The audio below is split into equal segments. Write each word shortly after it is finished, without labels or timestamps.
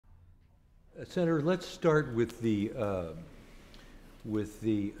Senator, let's start with the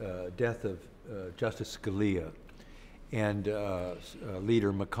death of Justice Scalia and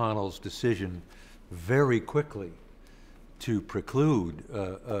Leader McConnell's decision very quickly to preclude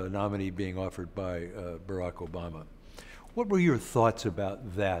a nominee being offered by Barack Obama. What were your thoughts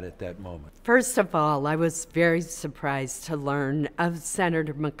about that at that moment? First of all, I was very surprised to learn of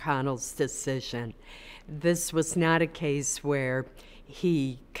Senator McConnell's decision. This was not a case where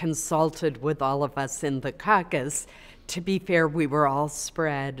he consulted with all of us in the caucus. To be fair, we were all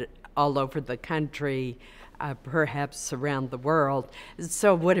spread all over the country, perhaps around the world,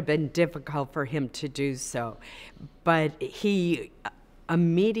 so it would have been difficult for him to do so. But he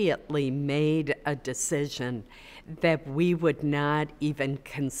immediately made a decision that we would not even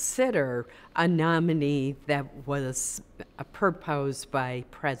consider a nominee that was proposed by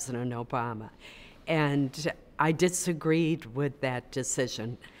President Obama. And I disagreed with that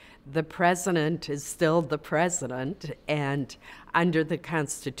decision. The president is still the president, and under the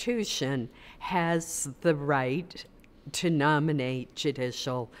Constitution has the right to nominate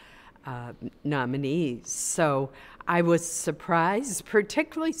judicial nominees. So I was surprised,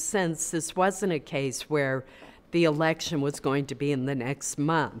 particularly since this wasn't a case where the election was going to be in the next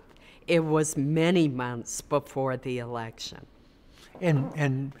month. It was many months before the election.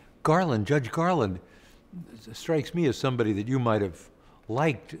 And Garland, Judge Garland, strikes me as somebody that you might have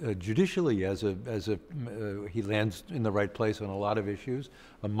liked judicially he lands in the right place on a lot of issues,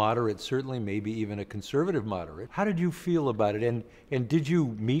 a moderate certainly, maybe even a conservative moderate. How did you feel about it, and did you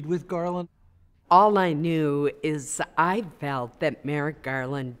meet with Garland? All I knew is I felt that Merrick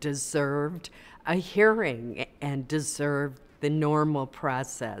Garland deserved a hearing and deserved the normal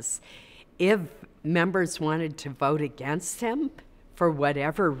process. If members wanted to vote against him, for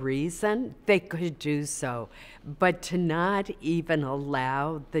whatever reason, they could do so. But to not even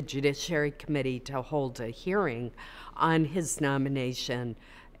allow the Judiciary Committee to hold a hearing on his nomination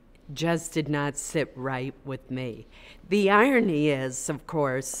just did not sit right with me. The irony is, of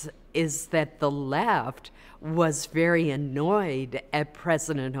course, is that the left was very annoyed at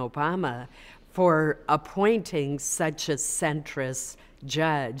President Obama for appointing such a centrist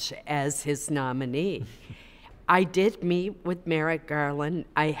judge as his nominee. I did meet with Merrick Garland.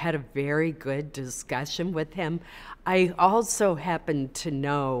 I had a very good discussion with him. I also happened to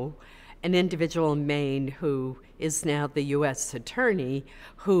know an individual in Maine who is now the U.S. Attorney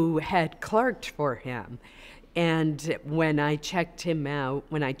who had clerked for him. And when I checked him out,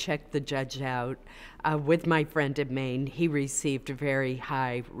 when I checked the judge out with my friend in Maine, he received very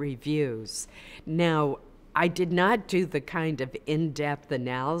high reviews. Now, I did not do the kind of in-depth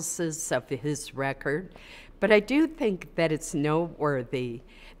analysis of his record, but I do think that it's noteworthy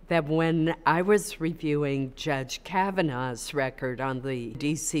that when I was reviewing Judge Kavanaugh's record on the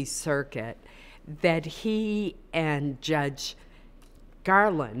D.C. Circuit, that he and Judge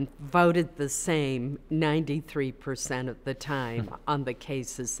Garland voted the same 93% of the time on the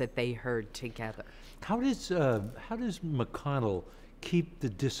cases that they heard together. How does McConnell keep the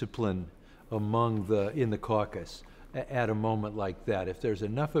discipline in the caucus at a moment like that? If there's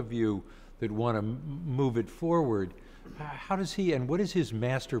enough of you that want to move it forward, how does he, and what is his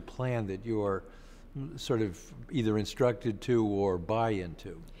master plan that you're sort of either instructed to or buy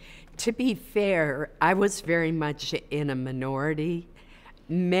into? To be fair, I was very much in a minority.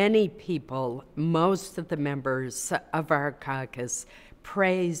 Many people, most of the members of our caucus,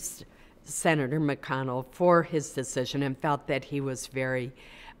 praised Senator McConnell for his decision and felt that he was very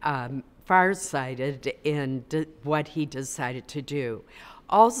farsighted in what he decided to do.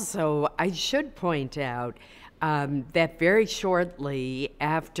 Also, I should point out that very shortly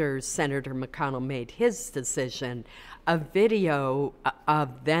after Senator McConnell made his decision, a video of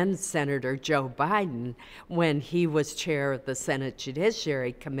then Senator Joe Biden, when he was chair of the Senate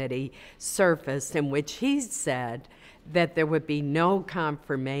Judiciary Committee, surfaced in which he said that there would be no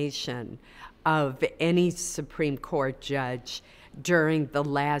confirmation of any Supreme Court judge during the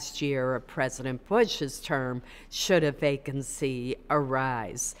last year of President Bush's term should a vacancy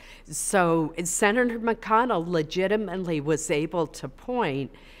arise. So Senator McConnell legitimately was able to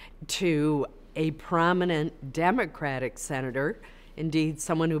point to a prominent Democratic senator, indeed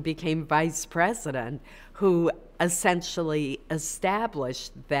someone who became vice president, who essentially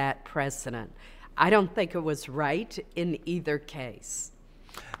established that precedent. I don't think it was right in either case.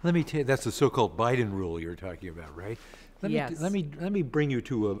 Let me tell you, that's the so-called Biden rule you're talking about, right? Yes. Let me bring you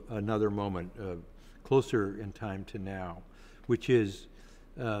to another moment closer in time to now, which is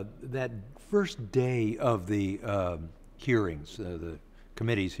that first day of the hearings, the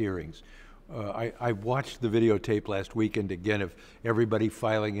committee's hearings. I watched the videotape last weekend again of everybody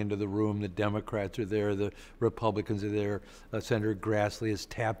filing into the room. The Democrats are there, the Republicans are there. Senator Grassley is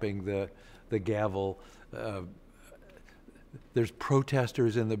tapping the gavel. There's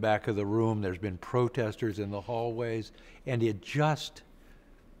protesters in the back of the room. There's been protesters in the hallways, and it just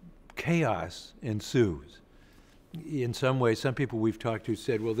chaos ensues. In some ways, some people we've talked to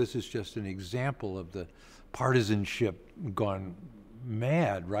said, well, this is just an example of the partisanship gone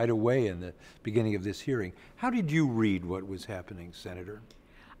mad right away in the beginning of this hearing. How did you read what was happening, Senator?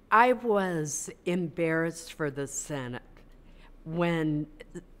 I was embarrassed for the Senate when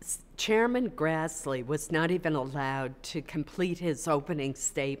Chairman Grassley was not even allowed to complete his opening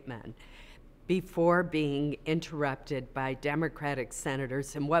statement before being interrupted by Democratic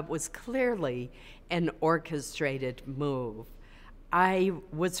senators in what was clearly an orchestrated move. I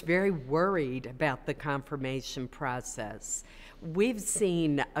was very worried about the confirmation process. We've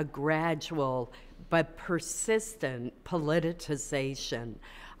seen a gradual but persistent politicization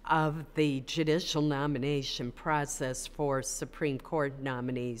of the judicial nomination process for Supreme Court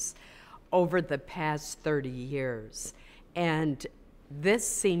nominees over the past 30 years. And this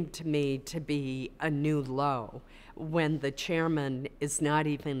seemed to me to be a new low when the chairman is not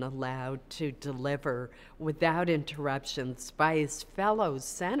even allowed to deliver without interruptions by his fellow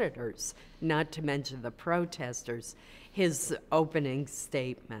senators, not to mention the protesters, his opening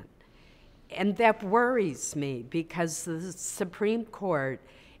statement. And that worries me because the Supreme Court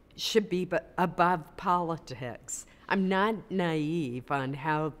should be above politics. I'm not naive on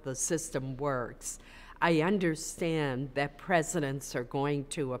how the system works. I understand that presidents are going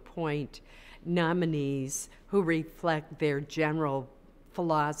to appoint nominees who reflect their general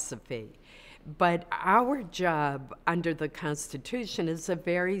philosophy. But our job under the Constitution is a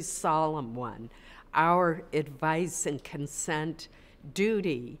very solemn one. Our advice and consent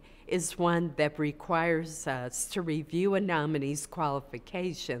duty is one that requires us to review a nominee's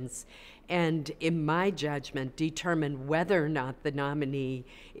qualifications and, in my judgment, determine whether or not the nominee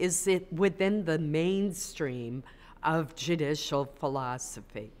is within the mainstream of judicial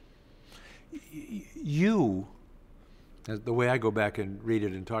philosophy. You, the way I go back and read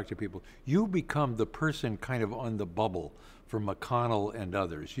it and talk to people, you become the person kind of on the bubble for McConnell and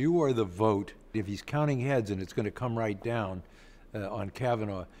others. You are the vote. If he's counting heads and it's going to come right down on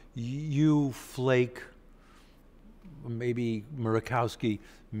Kavanaugh, you flake, maybe Murakowski,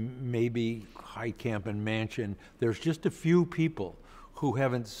 maybe Heitkamp and Manchin. There's just a few people who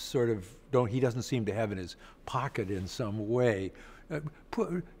haven't he doesn't seem to have in his pocket in some way.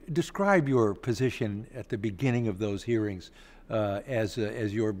 Describe your position at the beginning of those hearings as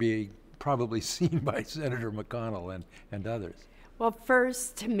you're being probably seen by Senator McConnell and others. Well,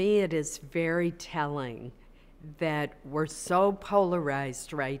 first, to me, it is very telling that we're so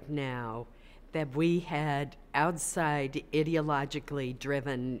polarized right now that we had outside ideologically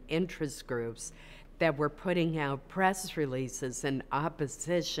driven interest groups that were putting out press releases in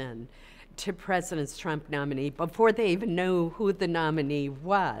opposition to President Trump's nominee before they even knew who the nominee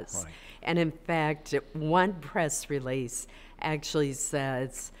was. Right. And in fact, one press release actually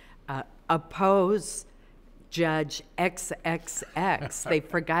says, oppose Judge XXX. They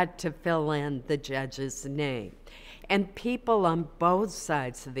forgot to fill in the judge's name. And people on both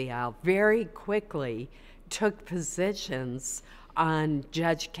sides of the aisle very quickly took positions on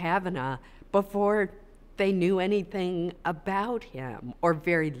Judge Kavanaugh before they knew anything about him, or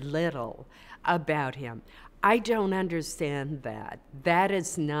very little about him. I don't understand that. That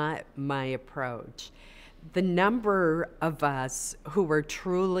is not my approach. The number of us who were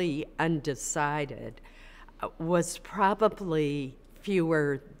truly undecided was probably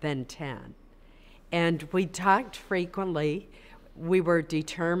fewer than 10. And we talked frequently. We were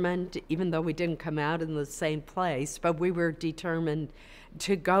determined, even though we didn't come out in the same place, but we were determined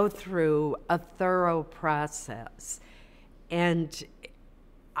to go through a thorough process. And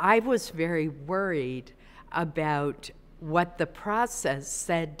I was very worried about what the process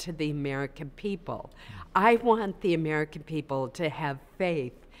said to the American people. I want the American people to have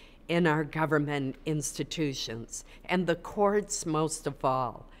faith in our government institutions, and the courts most of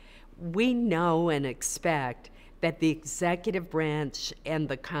all. We know and expect that the executive branch and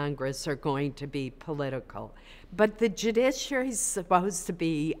the Congress are going to be political, but the judiciary is supposed to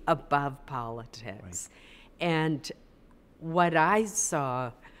be above politics. Right. And what I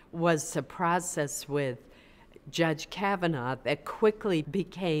saw was a process with Judge Kavanaugh that quickly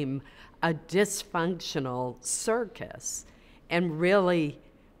became a dysfunctional circus, and really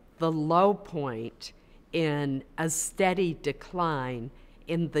the low point in a steady decline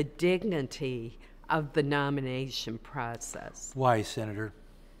in the dignity of the nomination process. Why, Senator?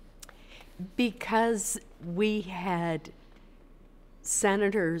 Because we had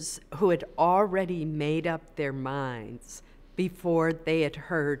senators who had already made up their minds before they had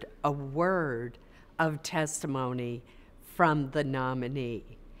heard a word of testimony from the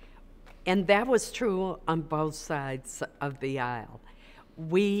nominee. And that was true on both sides of the aisle.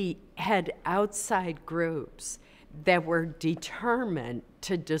 We had outside groups that were determined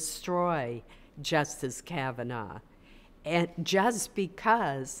to destroy Justice Kavanaugh, and just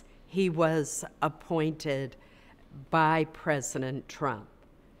because he was appointed by President Trump.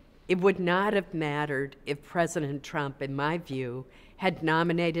 It would not have mattered if President Trump, in my view, had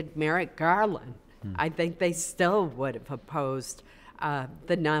nominated Merrick Garland. I think they still would have opposed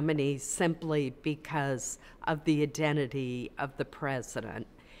the nominee simply because of the identity of the president.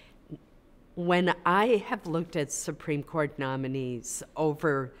 When I have looked at Supreme Court nominees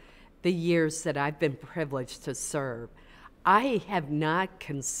over the years that I've been privileged to serve, I have not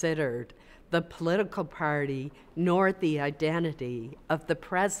considered the political party nor the identity of the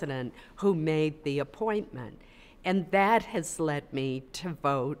president who made the appointment. And that has led me to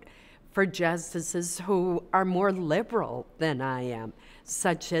vote for justices who are more liberal than I am,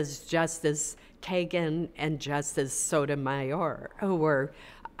 such as Justice Kagan and Justice Sotomayor, who were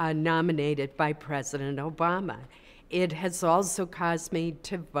nominated by President Obama. It has also caused me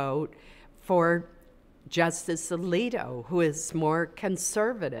to vote for Justice Alito, who is more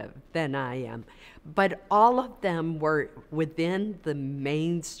conservative than I am. But all of them were within the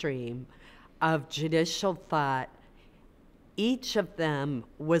mainstream of judicial thought. Each of them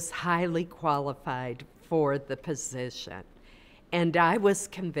was highly qualified for the position. And I was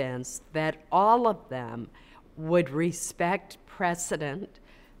convinced that all of them would respect precedent,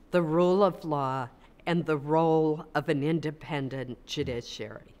 the rule of law, and the role of an independent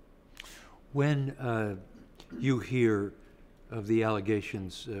judiciary. When you hear of the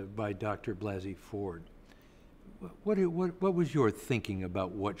allegations by Dr. Blasey Ford, what was your thinking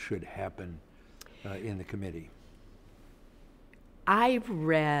about what should happen in the committee? I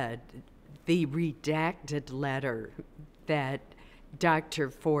read the redacted letter that Dr.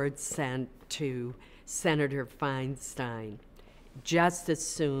 Ford sent to Senator Feinstein just as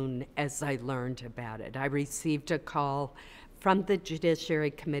soon as I learned about it. I received a call from the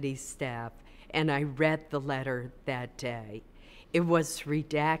Judiciary Committee staff, and I read the letter that day. It was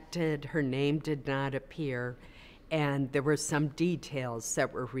redacted, her name did not appear, and there were some details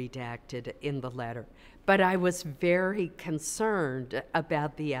that were redacted in the letter. But I was very concerned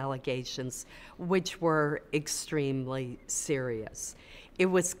about the allegations, which were extremely serious. It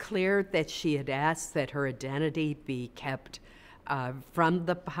was clear that she had asked that her identity be kept from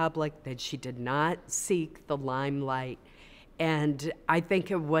the public, that she did not seek the limelight. And I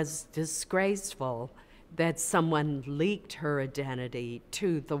think it was disgraceful that someone leaked her identity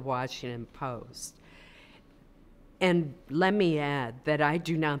to the Washington Post. And let me add that I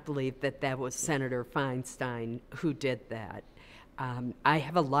do not believe that that was Senator Feinstein who did that. I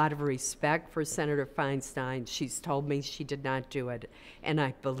have a lot of respect for Senator Feinstein. She's told me she did not do it, and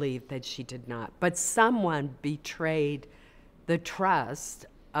I believe that she did not. But someone betrayed the trust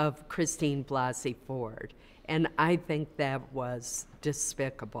of Christine Blasey Ford, and I think that was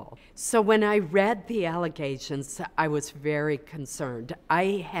despicable. So when I read the allegations, I was very concerned.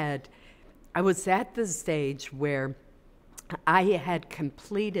 I was at the stage where I had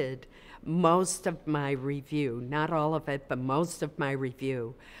completed most of my review, not all of it, but most of my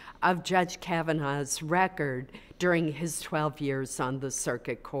review of Judge Kavanaugh's record during his 12 years on the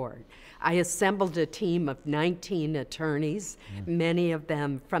circuit court. I assembled a team of 19 attorneys, many of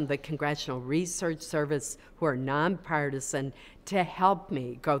them from the Congressional Research Service who are nonpartisan, to help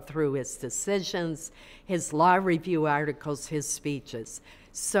me go through his decisions, his law review articles, his speeches.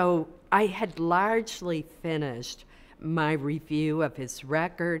 So I had largely finished my review of his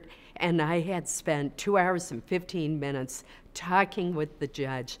record, and I had spent 2 hours and 15 minutes talking with the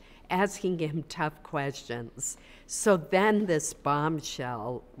judge, asking him tough questions. So then this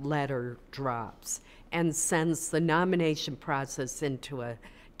bombshell letter drops and sends the nomination process into a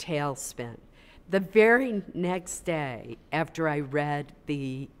tailspin. The very next day, after I read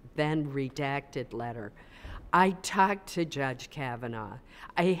the then redacted letter, I talked to Judge Kavanaugh.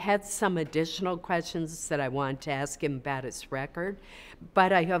 I had some additional questions that I wanted to ask him about his record,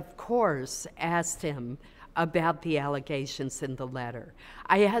 but I, of course, asked him about the allegations in the letter.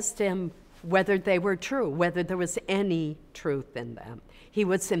 I asked him whether they were true, whether there was any truth in them. He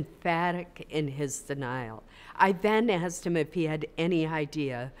was emphatic in his denial. I then asked him if he had any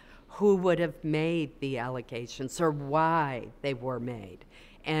idea who would have made the allegations or why they were made.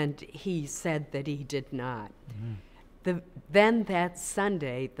 And he said that he did not. Then that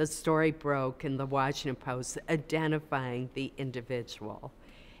Sunday, the story broke in the Washington Post identifying the individual.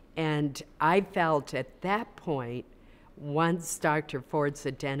 And I felt at that point, once Dr. Ford's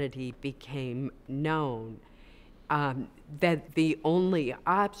identity became known, that the only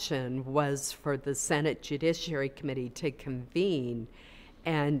option was for the Senate Judiciary Committee to convene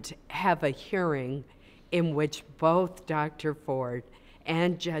and have a hearing in which both Dr. Ford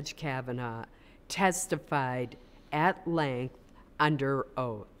and Judge Kavanaugh testified at length under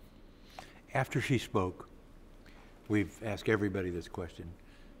oath. After she spoke, we've asked everybody this question,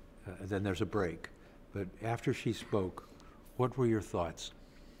 then there's a break. But after she spoke, what were your thoughts?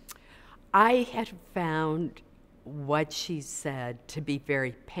 I had found what she said to be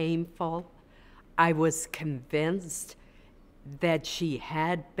very painful. I was convinced that she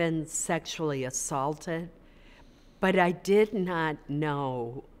had been sexually assaulted, but I did not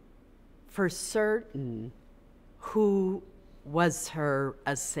know for certain who was her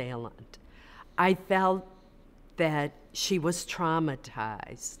assailant. I felt that she was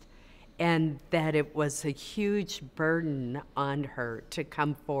traumatized and that it was a huge burden on her to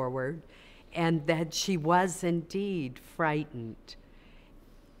come forward and that she was indeed frightened.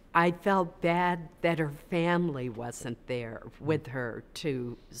 I felt bad that her family wasn't there with her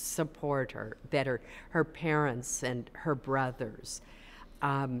to support her, that her parents and her brothers.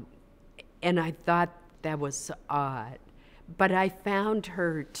 And I thought that was odd. But I found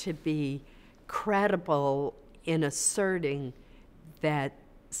her to be credible in asserting that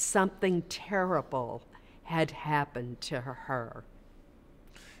something terrible had happened to her.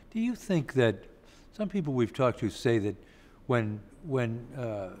 Do you think that some people we've talked to say that when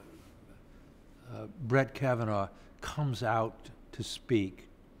Brett Kavanaugh comes out to speak,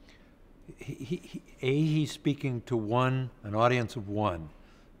 he's speaking to an audience of one,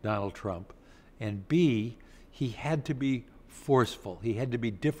 Donald Trump, and B, he had to be forceful. He had to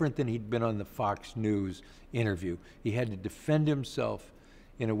be different than he'd been on the Fox News interview. He had to defend himself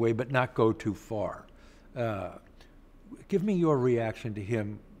in a way, but not go too far. Give me your reaction to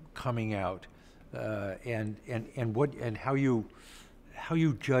him coming out, and how you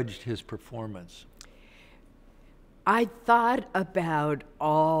judged his performance. I thought about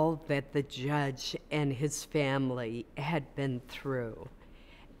all that the judge and his family had been through.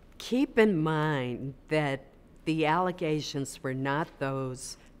 Keep in mind that the allegations were not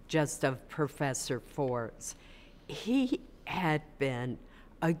those just of Professor Ford's. He had been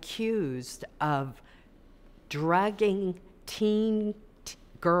accused of drugging teen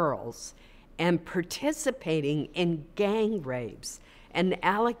girls and participating in gang rapes, an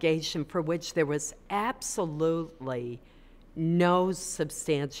allegation for which there was absolutely no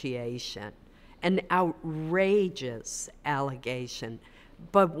substantiation, an outrageous allegation,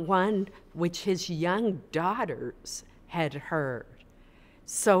 but one which his young daughters had heard.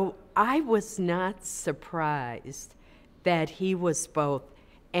 So I was not surprised that he was both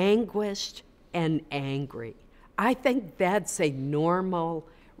anguished and angry. I think that's a normal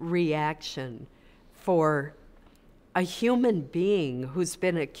reaction for a human being who's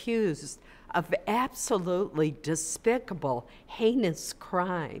been accused of absolutely despicable, heinous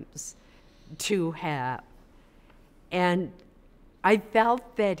crimes to have. And I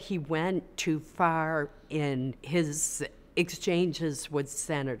felt that he went too far in his exchanges with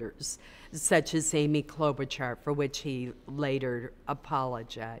senators, such as Amy Klobuchar, for which he later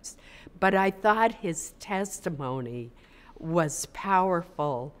apologized. But I thought his testimony was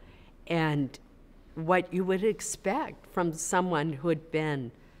powerful and what you would expect from someone who had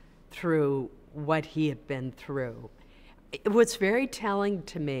been through what he had been through. It was very telling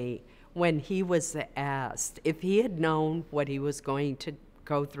to me when he was asked if he had known what he was going to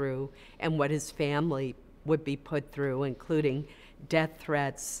go through and what his family would be put through, including death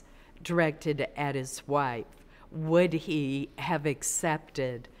threats directed at his wife, would he have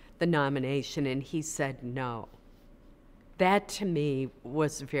accepted the nomination? And he said no. That to me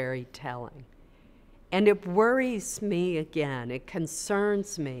was very telling. And it worries me again, it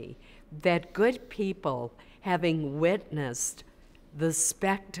concerns me that good people, having witnessed the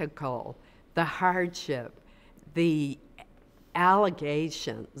spectacle, the hardship, the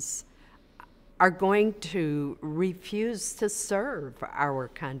allegations, are going to refuse to serve our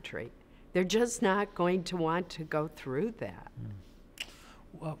country. They're just not going to want to go through that.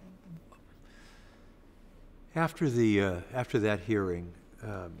 Well, after that hearing,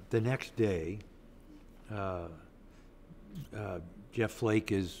 the next day, Jeff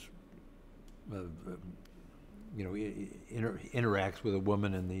Flake is, interacts with a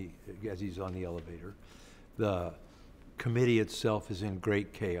woman as he's on the elevator. The committee itself is in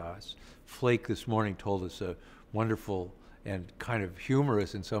great chaos. Flake this morning told us a wonderful and kind of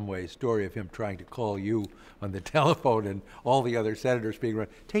humorous in some ways story of him trying to call you on the telephone and all the other senators being around.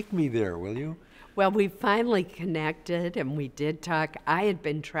 Take me there, will you? Well, we finally connected and we did talk. I had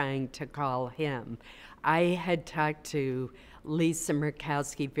been trying to call him. I had talked to Lisa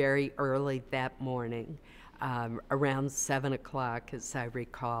Murkowski very early that morning, around 7 o'clock, as I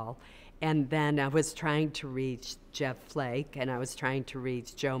recall. And then I was trying to reach Jeff Flake, and I was trying to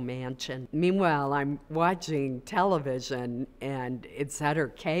reach Joe Manchin. Meanwhile, I'm watching television, and it's utter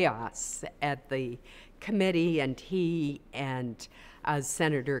chaos at the committee, and he and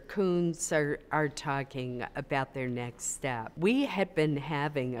Senator Coons are talking about their next step. We had been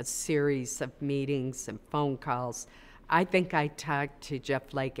having a series of meetings and phone calls. I think I talked to Jeff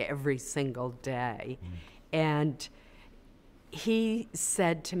Flake every single day. And he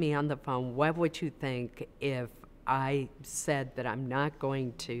said to me on the phone, what would you think if I said that I'm not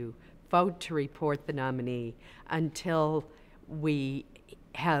going to vote to report the nominee until we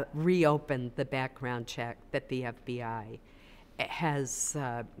have reopened the background check that the FBI has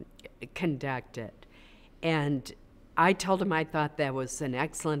conducted? And I told him I thought that was an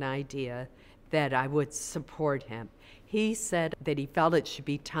excellent idea, that I would support him. He said that he felt it should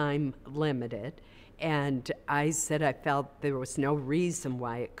be time limited. And I said I felt there was no reason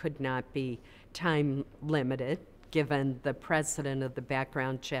why it could not be time limited, given the precedent of the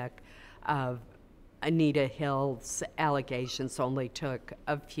background check of Anita Hill's allegations only took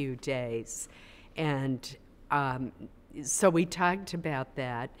a few days. And so we talked about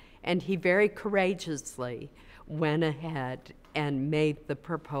that, and he very courageously went ahead and made the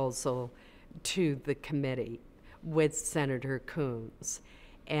proposal to the committee with Senator Coons.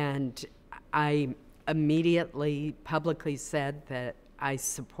 And I immediately publicly said that I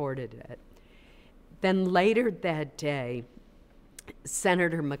supported it. Then later that day,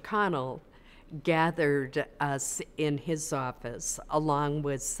 Senator McConnell gathered us in his office along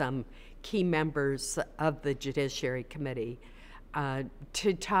with some key members of the Judiciary Committee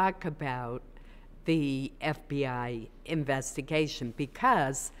to talk about the FBI investigation,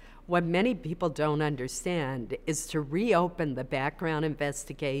 because what many people don't understand is to reopen the background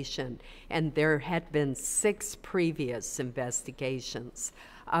investigation, and there had been 6 previous investigations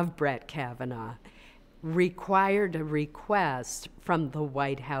of Brett Kavanaugh, required a request from the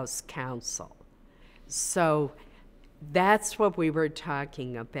White House counsel. So that's what we were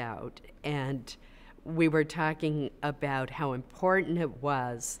talking about, and we were talking about how important it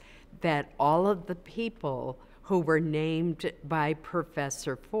was that all of the people who were named by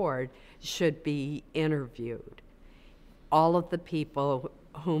Professor Ford should be interviewed. All of the people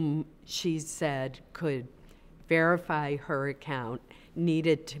whom she said could verify her account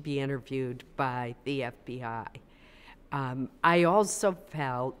needed to be interviewed by the FBI. I also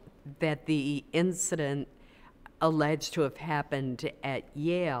felt that the incident alleged to have happened at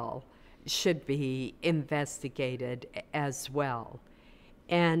Yale should be investigated as well.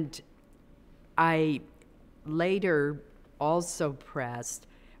 And I later also pressed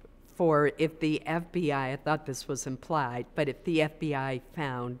for, if the FBI, I thought this was implied, but if the FBI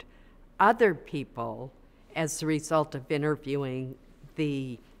found other people as a result of interviewing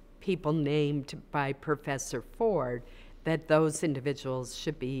the people named by Professor Ford, that those individuals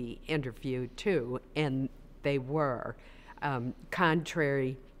should be interviewed too, and they were,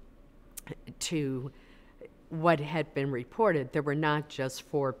 contrary to what had been reported. There were not just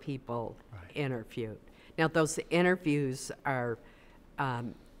 4 people interviewed. Now, those interviews are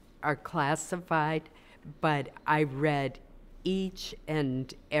classified, but I read each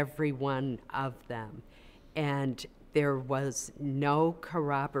and every one of them, and there was no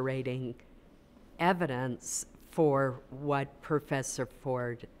corroborating evidence for what Professor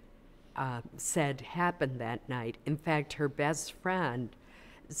Ford said happened that night. In fact, her best friend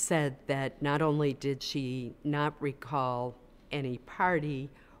said that not only did she not recall any party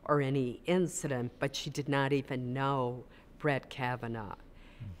or any incident, but she did not even know Brett Kavanaugh.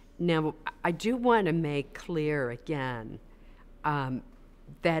 Now, I do want to make clear again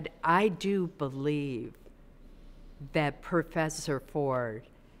that I do believe that Professor Ford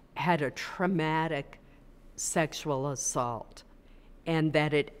had a traumatic sexual assault and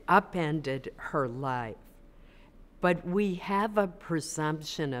that it upended her life. But we have a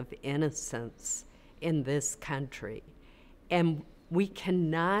presumption of innocence in this country, and we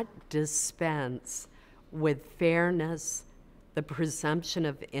cannot dispense with fairness, the presumption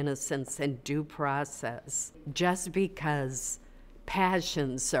of innocence, and due process just because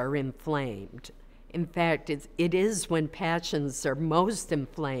passions are inflamed. In fact, it is when passions are most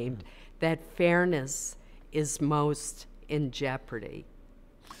inflamed that fairness is most in jeopardy.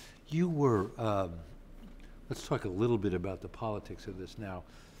 You were, let's talk a little bit about the politics of this now.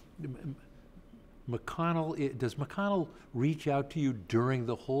 McConnell, does McConnell reach out to you during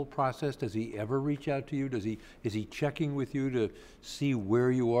the whole process? Does he ever reach out to you? Is he checking with you to see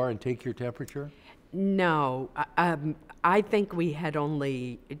where you are and take your temperature? No, I think we had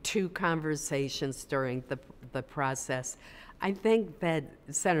only 2 conversations during the process. I think that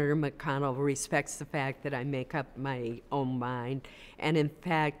Senator McConnell respects the fact that I make up my own mind. And in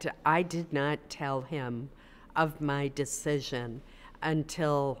fact, I did not tell him of my decision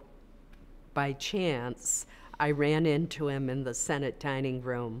until, by chance, I ran into him in the Senate dining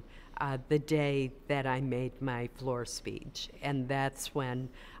room the day that I made my floor speech. And that's when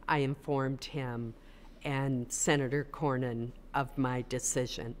I informed him and Senator Cornyn of my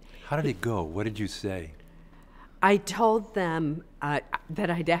decision. How did it go? What did you say? I told them that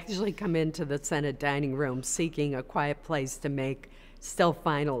I'd actually come into the Senate dining room seeking a quiet place to make still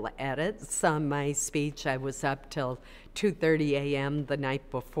final edits on my speech. I was up till 2:30 a.m. the night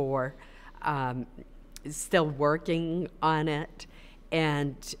before, still working on it,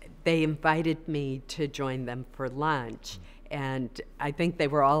 and they invited me to join them for lunch. And I think they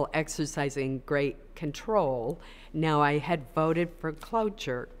were all exercising great control. Now, I had voted for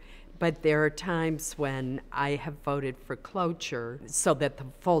cloture, but there are times when I have voted for cloture so that the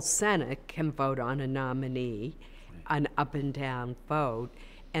full Senate can vote on a nominee, an up and down vote,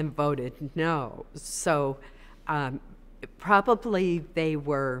 and voted no. So probably they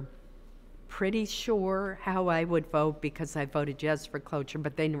were pretty sure how I would vote because I voted yes for cloture,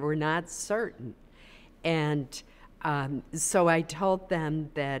 but they were not certain. And so I told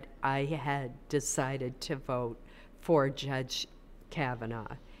them that I had decided to vote for Judge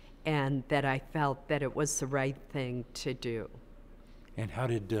Kavanaugh and that I felt that it was the right thing to do. And how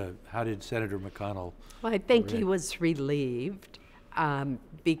did Senator McConnell? Well, I think he was relieved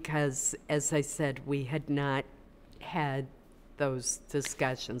because, as I said, we had not had those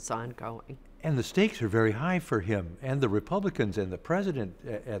discussions ongoing. And the stakes are very high for him and the Republicans and the president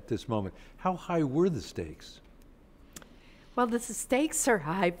at this moment. How high were the stakes? Well, the stakes are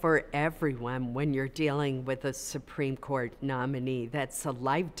high for everyone when you're dealing with a Supreme Court nominee. That's a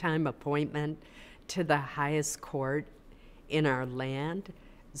lifetime appointment to the highest court in our land.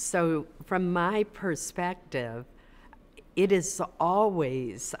 So from my perspective, it is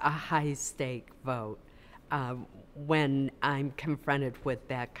always a high-stake vote when I'm confronted with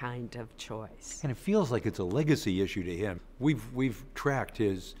that kind of choice. And it feels like it's a legacy issue to him. We've tracked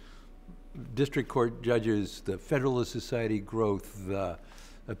his district court judges, the Federalist Society growth, the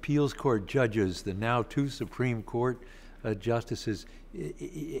appeals court judges, the now 2 Supreme Court justices,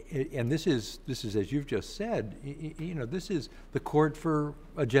 and this is, as you've just said, this is the court for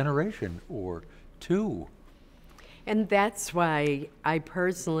a generation or 2. And that's why I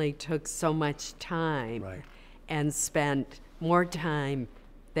personally took so much time and spent more time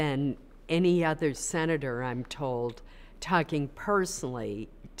than any other senator, I'm told, talking personally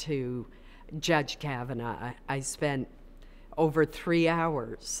to Judge Kavanaugh. I spent over 3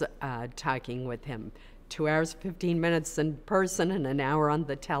 hours talking with him, 2 hours, 15 minutes in person and an hour on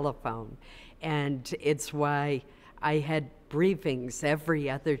the telephone. And it's why I had briefings every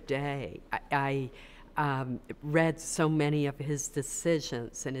other day. I read so many of his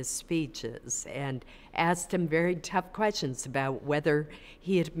decisions and his speeches and asked him very tough questions about whether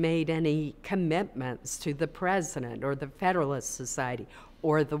he had made any commitments to the president or the Federalist Society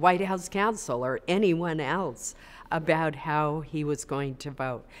or the White House Counsel or anyone else about how he was going to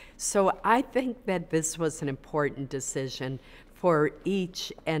vote. So I think that this was an important decision for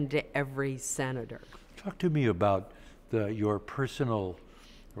each and every senator. Talk to me about your personal,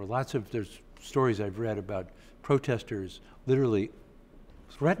 there's stories I've read about protesters literally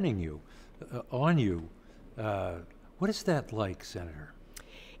threatening you, on you. What is that like, Senator?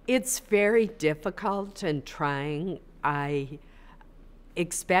 It's very difficult and trying. I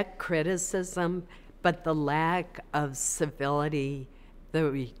expect criticism, but the lack of civility,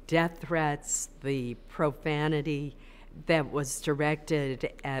 the death threats, the profanity that was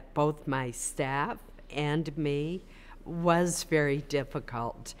directed at both my staff and me was very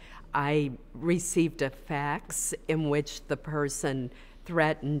difficult. I received a fax in which the person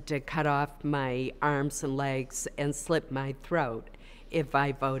threatened to cut off my arms and legs and slit my throat if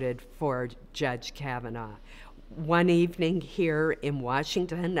I voted for Judge Kavanaugh. One evening here in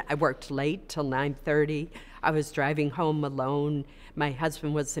Washington, I worked late till 9:30. I was driving home alone. My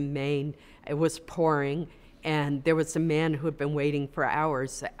husband was in Maine. It was pouring, and there was a man who had been waiting for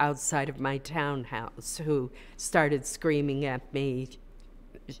hours outside of my townhouse who started screaming at me,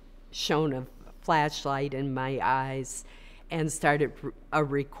 shone a flashlight in my eyes, and started a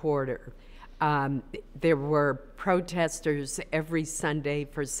recorder. There were protesters every Sunday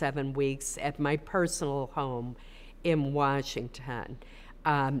for 7 weeks at my personal home in Washington.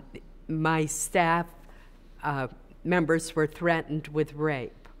 My staff members were threatened with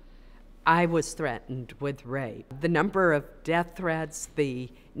rape. I was threatened with rape. The number of death threats, the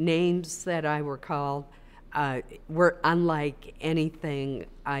names that I were called, were unlike anything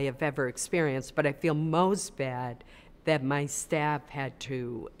I have ever experienced, but I feel most bad that my staff had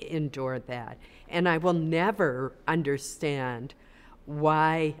to endure that. And I will never understand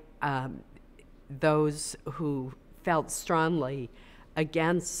why those who felt strongly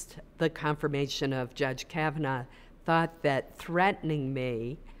against the confirmation of Judge Kavanaugh thought that threatening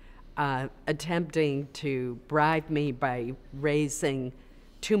me, attempting to bribe me by raising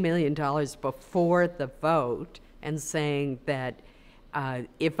 $2 million before the vote and saying that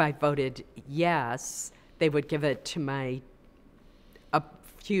if I voted yes, they would give it to my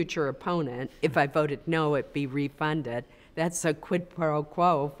future opponent. If I voted no, it'd be refunded. That's a quid pro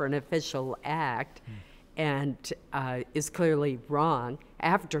quo for an official act and is clearly wrong.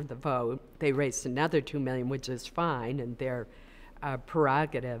 After the vote, they raised another $2 million, which is fine, and their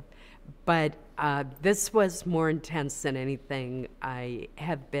prerogative. But this was more intense than anything I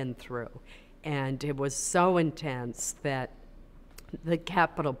have been through. And it was so intense that the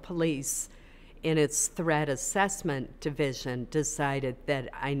Capitol Police, in its threat assessment division, decided that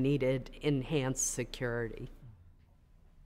I needed enhanced security.